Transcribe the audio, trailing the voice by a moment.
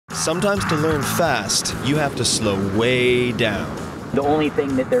Sometimes to learn fast, you have to slow way down. The only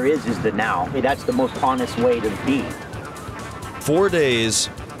thing that there is the now. That's the most honest way to be. 4 days,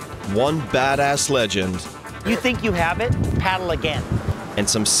 one badass legend, You think you have it? Paddle again. and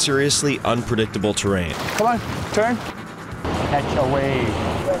some seriously unpredictable terrain. Come on, turn. Catch a wave.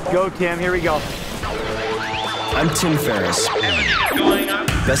 Go, Tim, here we go. I'm Tim Ferriss,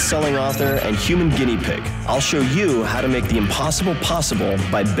 best-selling author and human guinea pig. I'll show you how to make the impossible possible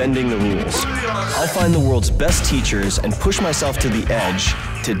by bending the rules. I'll find the world's best teachers and push myself to the edge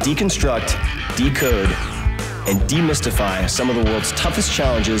to deconstruct, decode, and demystify some of the world's toughest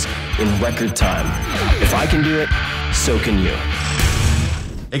challenges in record time. If I can do it, so can you.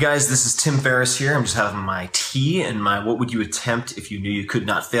 Hey guys, this is Tim Ferriss here. I'm just having my tea and my what would you attempt if you knew you could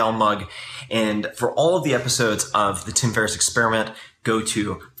not fail mug. And for all of the episodes of the Tim Ferriss Experiment, go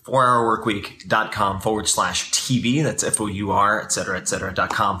to 4hourworkweek.com/TV. That's FOUR, etc.,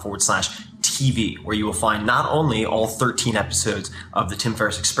 .com/TV, where you will find not only all 13 episodes of the Tim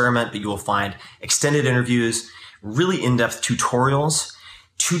Ferriss Experiment, but you will find extended interviews, really in-depth tutorials,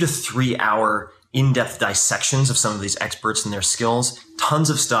 2 to 3 hour in-depth dissections of some of these experts and their skills, tons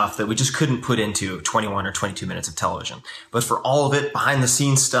of stuff that we just couldn't put into 21 or 22 minutes of television. But for all of it, behind the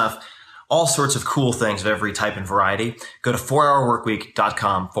scenes stuff, all sorts of cool things of every type and variety, go to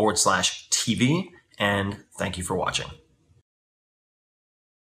 4hourworkweek.com/TV, and thank you for watching.